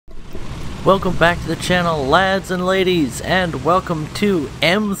Welcome back to the channel, lads and ladies, and welcome to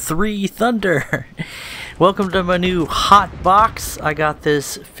M3 Thunder. Welcome to my new hot box. I got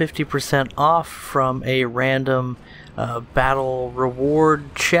this 50% off from a random battle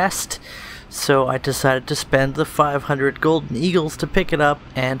reward chest, so I decided to spend the 500 golden eagles to pick it up,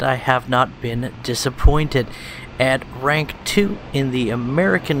 and I have not been disappointed. At rank 2 in the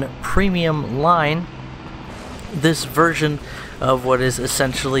American Premium line, this version of what is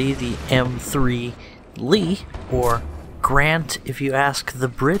essentially the M3 Lee, or Grant if you ask the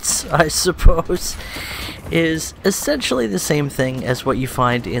Brits, I suppose, is essentially the same thing as what you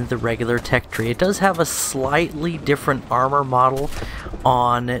find in the regular tech tree. It does have a slightly different armor model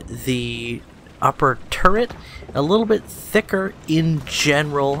on the upper turret, a little bit thicker in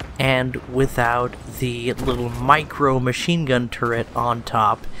general, and without the little micro machine gun turret on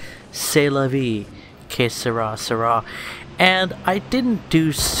top. C'est la vie, que sera, sera. And I didn't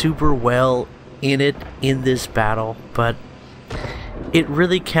do super well in it in this battle, but it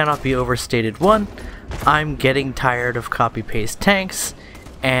really cannot be overstated. One, I'm getting tired of copy-paste tanks,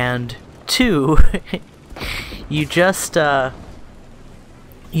 and two, you just can't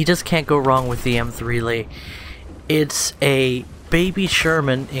go wrong with the M3 Lee. It's a baby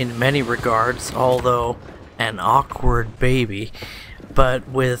Sherman in many regards, although an awkward baby. But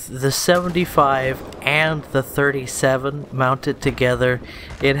with the 75 and the 37 mounted together,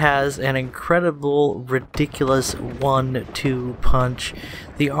 it has an incredible, ridiculous 1-2 punch.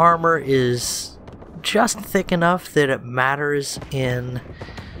 The armor is just thick enough that it matters in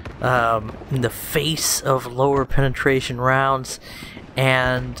the face of lower penetration rounds,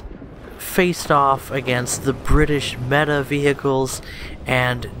 and faced off against the British meta vehicles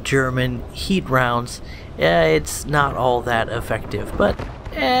and German heat rounds, it's not all that effective, but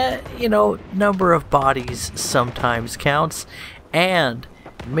you know, number of bodies sometimes counts, and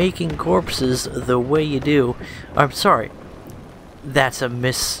making corpses the way you do, I'm sorry, that's a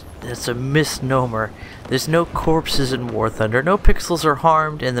misnomer. There's no corpses in War Thunder. No pixels are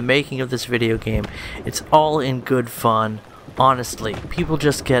harmed in the making of this video game. It's all in good fun. Honestly, people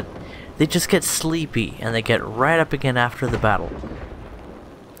just get sleepy and they get right up again after the battle.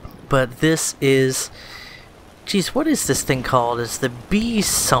 But this is, geez, what is this thing called? It's the B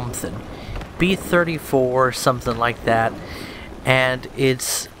something, B34, something like that, and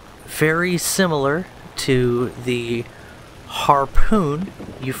it's very similar to the Harpoon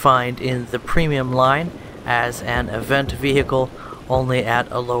you find in the premium line as an event vehicle, only at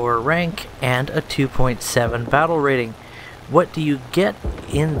a lower rank and a 2.7 battle rating. What do you get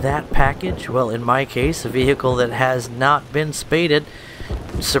in that package? Well, in my case, a vehicle that has not been spaded,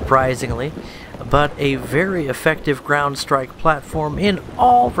 surprisingly, but a very effective ground strike platform in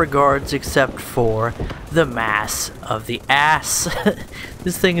all regards except for the mass of the ass.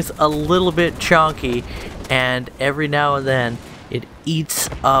 This thing is a little bit chonky, and every now and then it eats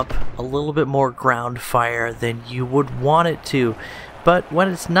up a little bit more ground fire than you would want it to. But when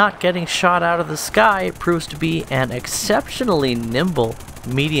it's not getting shot out of the sky, it proves to be an exceptionally nimble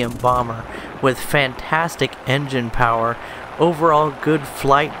medium bomber with fantastic engine power, overall good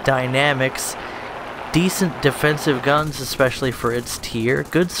flight dynamics, decent defensive guns, especially for its tier,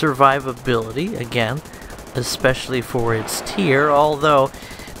 good survivability, again, especially for its tier, although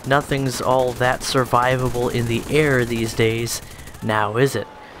nothing's all that survivable in the air these days, now is it?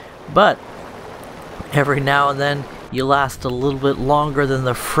 But every now and then you last a little bit longer than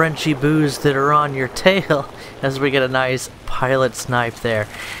the Frenchy boos that are on your tail, as we get a nice pilot snipe there.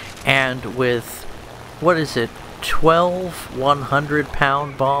 And with, what is it, 12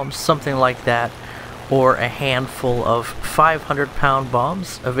 100-pound bombs, something like that, or a handful of 500-pound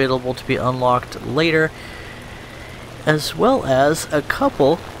bombs available to be unlocked later, as well as a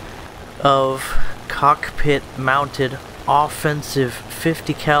couple of cockpit-mounted offensive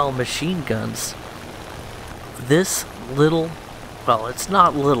 50 cal machine guns. This little, well, it's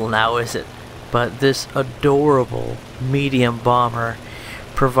not little now, is it? But this adorable medium bomber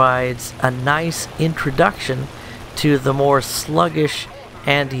provides a nice introduction to the more sluggish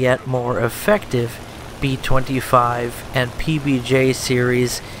and yet more effective B-25 and PBJ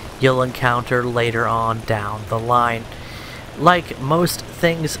series you'll encounter later on down the line. Like most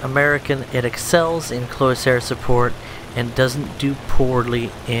things American, it excels in close air support and doesn't do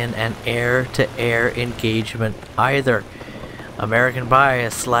poorly in an air-to-air engagement either. American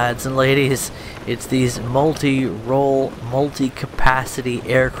bias, lads and ladies. It's these multi-role, multi-capacity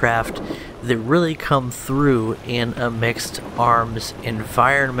aircraft that really come through in a mixed arms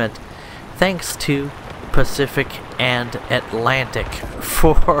environment, thanks to Pacific and Atlantic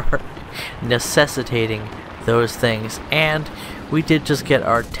for necessitating those things. And we did just get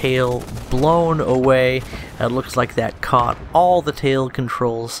our tail blown away. It looks like that caught all the tail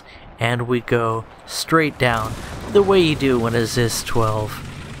controls, and we go straight down the way you do when a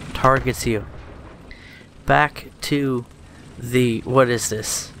ZIS-12 targets you. Back to the, what is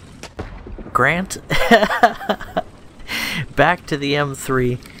this? Grant? Back to the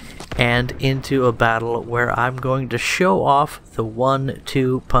M3 and into a battle where I'm going to show off the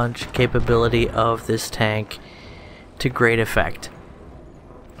 1-2 punch capability of this tank to great effect.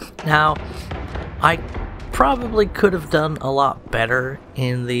 Now, I probably could have done a lot better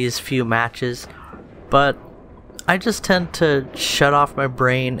in these few matches, but I just tend to shut off my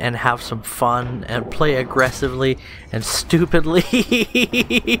brain and have some fun and play aggressively and stupidly.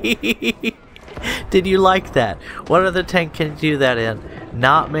 Did you like that? What other tank can you do that in?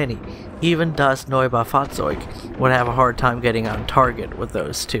 Not many. Even Das Neue Fahrzeug would have a hard time getting on target with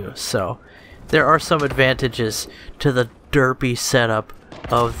those two. So there are some advantages to the derpy setup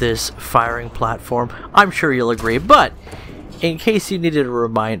of this firing platform. I'm sure you'll agree, but in case you needed a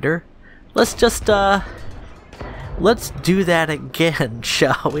reminder, let's just let's do that again,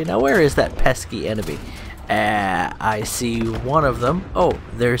 shall we? Now, where is that pesky enemy? I see one of them. Oh,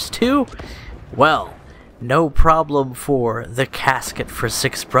 there's two? Well, no problem for the casket for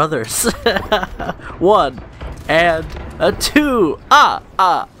 6 brothers. 1 and a 2.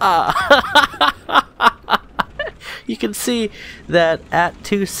 You can see that at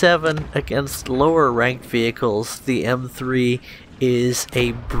 2-7 against lower ranked vehicles, the M3 is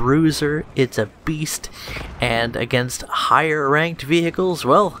a bruiser, it's a beast, and against higher ranked vehicles,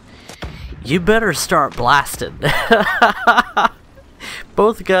 well, you better start blasting.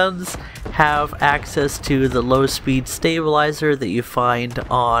 Both guns have access to the low speed stabilizer that you find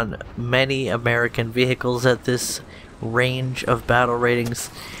on many American vehicles at this range of battle ratings,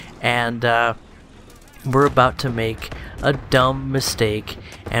 and we're about to make a dumb mistake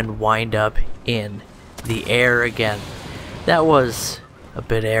and wind up in the air again. That was a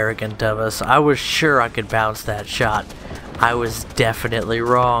bit arrogant of us. I was sure I could bounce that shot. I was definitely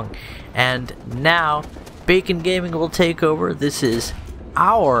wrong. And now, Bacon Gaming will take over. This is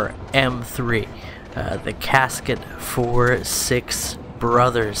our M3, the casket for 6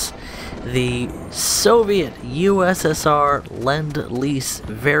 brothers. The Soviet USSR Lend-Lease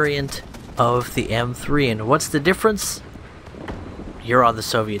variant of the M3. And what's the difference? You're on the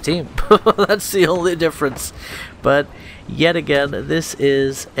Soviet team. That's the only difference. But yet again, this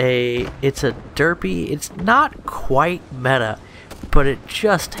is it's a derpy, it's not quite meta, but it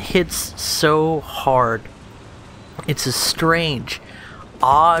just hits so hard. It's a strange,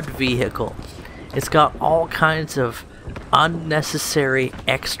 odd vehicle. It's got all kinds of unnecessary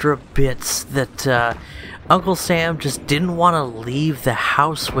extra bits that Uncle Sam just didn't want to leave the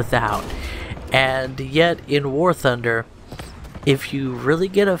house without. And yet in War Thunder, if you really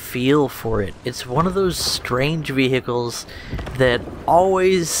get a feel for it, it's one of those strange vehicles that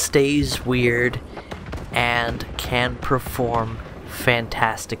always stays weird and can perform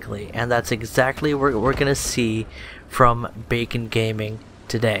fantastically. And that's exactly what we're going to see from Bacon Gaming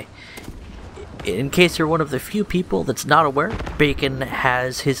today. In case you're one of the few people that's not aware, Bacon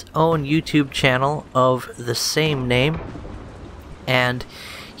has his own YouTube channel of the same name, and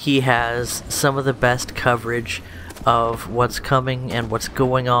he has some of the best coverage of what's coming and what's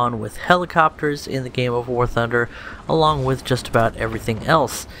going on with helicopters in the game of War Thunder, along with just about everything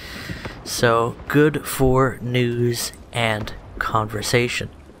else. So good for news and conversation.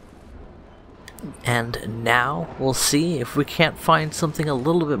 And now we'll see if we can't find something a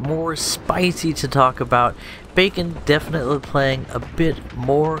little bit more spicy to talk about. Bacon definitely playing a bit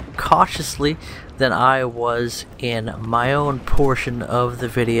more cautiously than I was in my own portion of the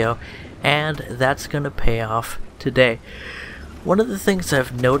video, and that's going to pay off today. One of the things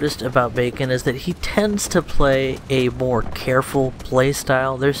I've noticed about Bacon is that he tends to play a more careful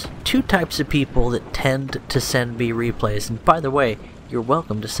playstyle. There's 2 types of people that tend to send me replays, and by the way, you're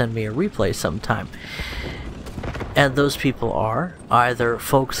welcome to send me a replay sometime. And those people are either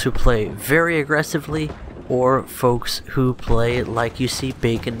folks who play very aggressively or folks who play like you see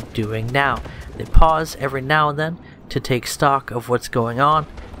Bacon doing now. They pause every now and then to take stock of what's going on.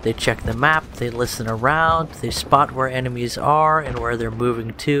 They check the map, they listen around, they spot where enemies are and where they're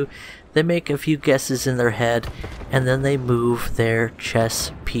moving to. They make a few guesses in their head, and then they move their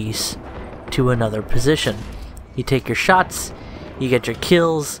chess piece to another position. You take your shots, you get your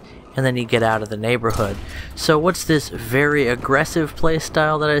kills, and then you get out of the neighborhood. So what's this very aggressive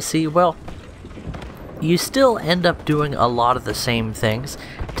playstyle that I see? Well, you still end up doing a lot of the same things.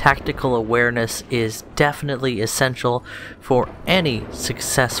 Tactical awareness is definitely essential for any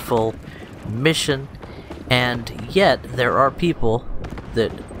successful mission, And yet there are people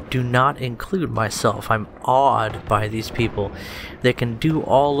that do not include myself. I'm awed by these people that can do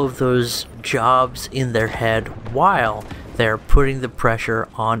all of those jobs in their head while they're putting the pressure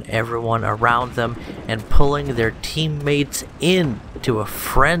on everyone around them and pulling their teammates into a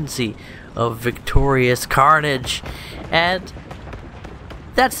frenzy of victorious carnage. And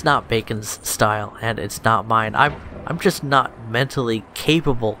that's not Bacon's style, and it's not mine. I'm just not mentally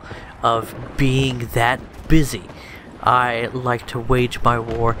capable of being that busy. I like to wage my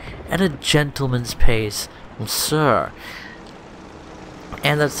war at a gentleman's pace, sir.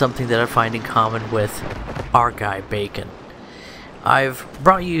 And that's something that I find in common with our guy Bacon. I've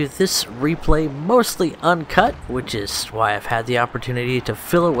brought you this replay mostly uncut, which is why I've had the opportunity to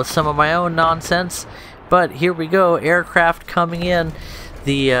fill it with some of my own nonsense. But here we go, aircraft coming in.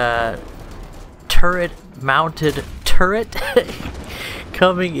 The turret-mounted turret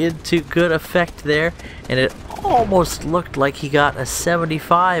coming into good effect there. And it almost looked like he got a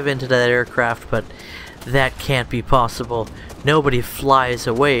 75 into that aircraft, but that can't be possible. Nobody flies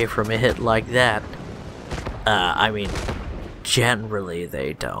away from a hit like that. I mean, generally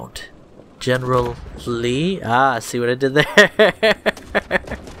they don't. Generally? Ah, see what I did there?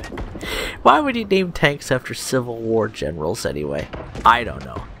 Why would you name tanks after Civil War generals anyway? I don't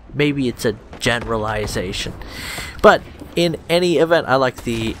know. Maybe it's a generalization. But in any event, I like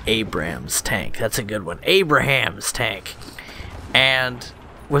the Abrams tank. That's a good one. Abraham's tank. And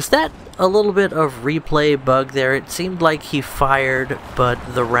was that a little bit of replay bug there? It seemed like he fired,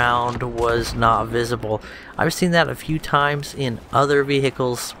 but the round was not visible. I've seen that a few times in other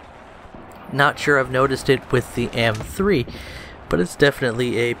vehicles. Not sure I've noticed it with the M3, but it's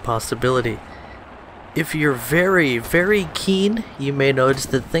definitely a possibility. If you're very, very keen, you may notice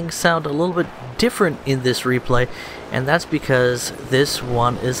that things sound a little bit different in this replay, and that's because this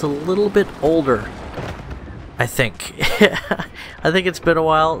one is a little bit older, I think. I think it's been a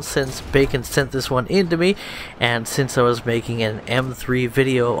while since Bacon sent this one in to me, and since I was making an M3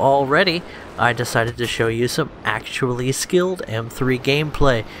 video already, I decided to show you some actually skilled M3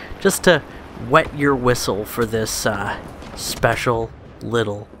 gameplay, just to wet your whistle for this special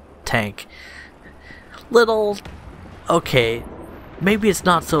little tank. Little, okay, maybe it's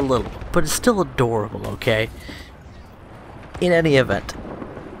not so little, but it's still adorable, okay? In any event,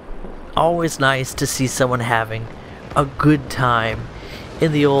 always nice to see someone having a good time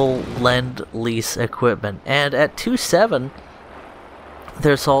in the old Lend-Lease equipment. And at 2.7,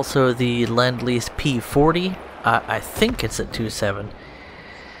 there's also the Lend-Lease P40. I think it's at 2.7.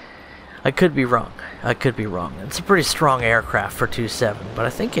 I could be wrong. I could be wrong. It's a pretty strong aircraft for 2.7, but I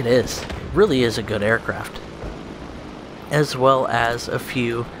think it is. It really is a good aircraft. As well as a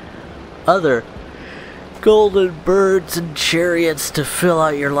few other golden birds and chariots to fill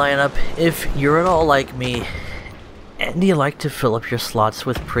out your lineup if you're at all like me and you like to fill up your slots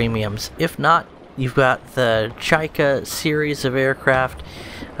with premiums. If not, you've got the Chaika series of aircraft,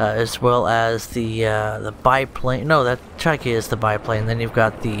 as well as the biplane. No, that Chaika is the biplane. Then you've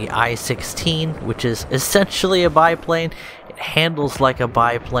got the I-16, which is essentially a biplane. It handles like a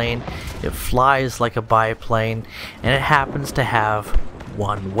biplane, it flies like a biplane, and it happens to have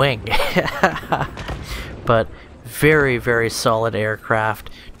one wing. But very, very solid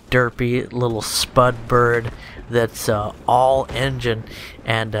aircraft. Derpy little spud bird that's all engine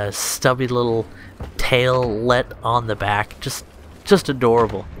and a stubby little taillet on the back. Just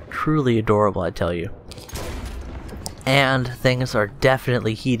adorable. Truly adorable, I tell you. And things are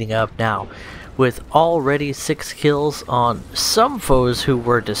definitely heating up now, with already 6 kills on some foes who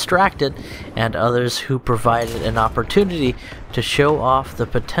were distracted, and others who provided an opportunity to show off the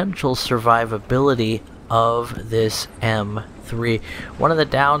potential survivability of this M3. One of the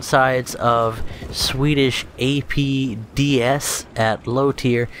downsides of Swedish APDS at low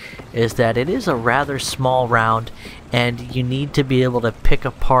tier is that it is a rather small round, and you need to be able to pick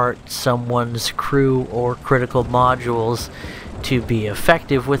apart someone's crew or critical modules to be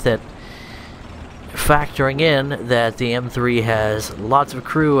effective with it. Factoring in that the M3 has lots of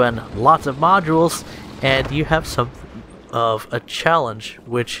crew and lots of modules, and you have some of a challenge,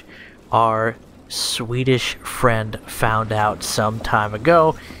 which our Swedish friend found out some time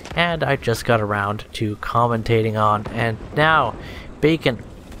ago, and I just got around to commentating on. And now Bacon,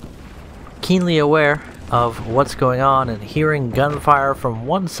 keenly aware of what's going on and hearing gunfire from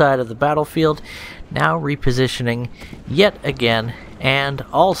one side of the battlefield, now repositioning yet again, and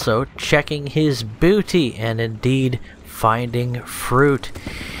also checking his booty and indeed finding fruit.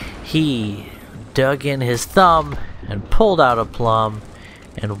 He dug in his thumb and pulled out a plum,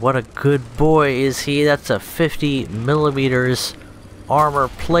 and what a good boy is he. That's a 50 millimeters armor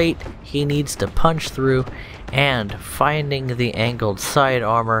plate he needs to punch through, and finding the angled side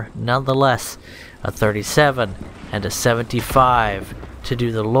armor, nonetheless, a 37 and a 75 to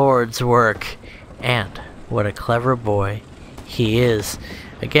do the Lord's work. And what a clever boy he is.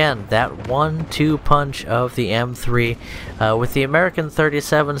 Again, that 1-2 punch of the M3, with the American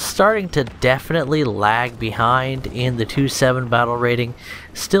 37 starting to definitely lag behind in the 2.7 battle rating,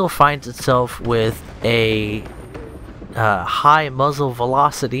 still finds itself with a high muzzle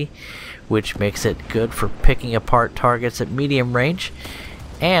velocity, which makes it good for picking apart targets at medium range,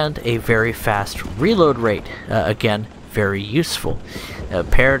 and a very fast reload rate, again, very useful.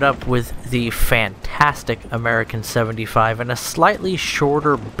 Paired up with the fantastic American 75 and a slightly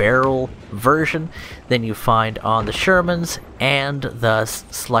shorter barrel version than you find on the Shermans, and thus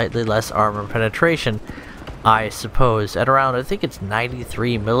slightly less armor penetration, I suppose. At around, I think it's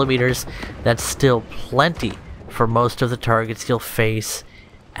 93 millimeters, that's still plenty for most of the targets you'll face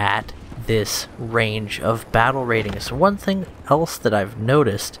at this range of battle ratings. One thing else that I've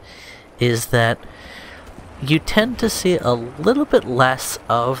noticed is that you tend to see a little bit less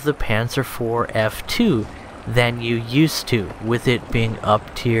of the Panzer IV F2 than you used to, with it being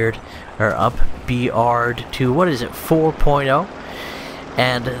up-tiered, or up-BR'd to, what is it, 4.0?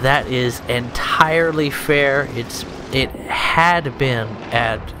 And that is entirely fair. It had been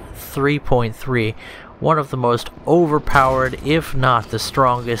at 3.3, one of the most overpowered, if not the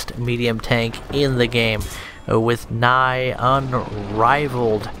strongest, medium tank in the game, with nigh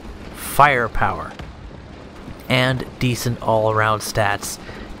unrivaled firepower and decent all-around stats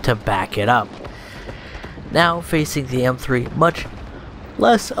to back it up. Now facing the M3 much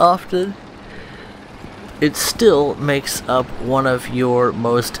less often, it still makes up one of your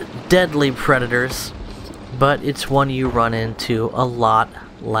most deadly predators, but it's one you run into a lot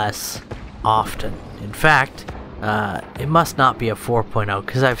less often. In fact, it must not be a 4.0,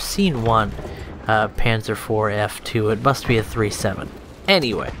 because I've seen one Panzer IV F2. It must be a 3.7.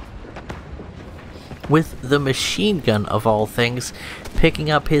 Anyway, with the machine gun of all things, picking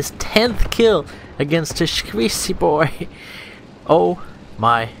up his 10th kill against a Squeezy boy. Oh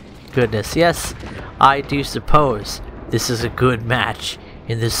my goodness, yes, I do suppose this is a good match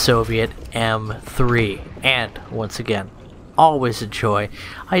in the Soviet M3, and once again, always a joy.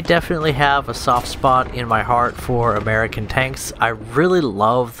 I definitely have a soft spot in my heart for American tanks. I really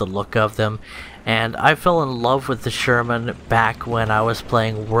love the look of them, and I fell in love with the Sherman back when I was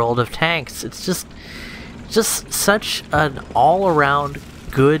playing World of Tanks. It's just such an all-around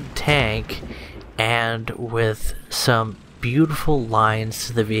good tank, and with some beautiful lines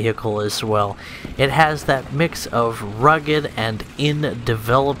to the vehicle as well. It has that mix of rugged and in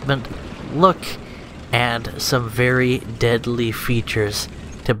development look, and some very deadly features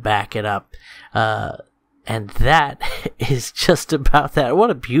to back it up. And that is just about that.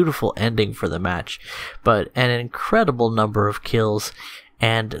 What a beautiful ending for the match. But an incredible number of kills,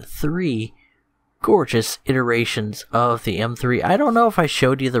 and 3 gorgeous iterations of the M3. I don't know if I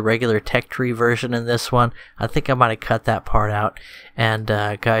showed you the regular tech tree version in this one. I think I might have cut that part out. And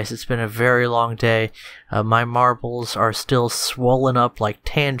guys, it's been a very long day. My marbles are still swollen up like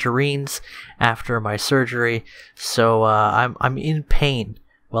tangerines after my surgery, so I'm in pain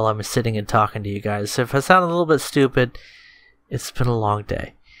while I'm sitting and talking to you guys. So if I sound a little bit stupid, it's been a long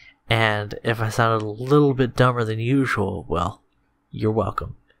day. And if I sounded a little bit dumber than usual, well, you're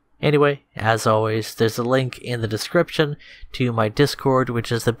welcome. Anyway, as always, there's a link in the description to my Discord,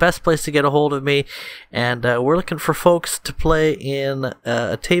 which is the best place to get a hold of me, and we're looking for folks to play in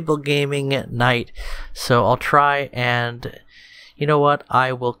a table gaming night, so I'll try, and you know what,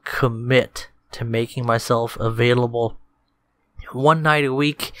 I will commit to making myself available one night a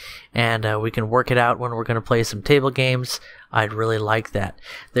week, and we can work it out when we're going to play some table games. I'd really like that.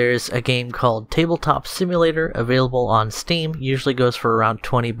 There's a game called Tabletop Simulator available on Steam. Usually goes for around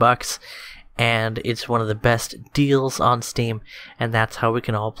 $20, and it's one of the best deals on Steam, and that's how we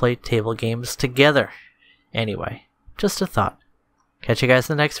can all play table games together. Anyway, just a thought. Catch you guys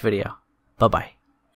in the next video. Bye-bye.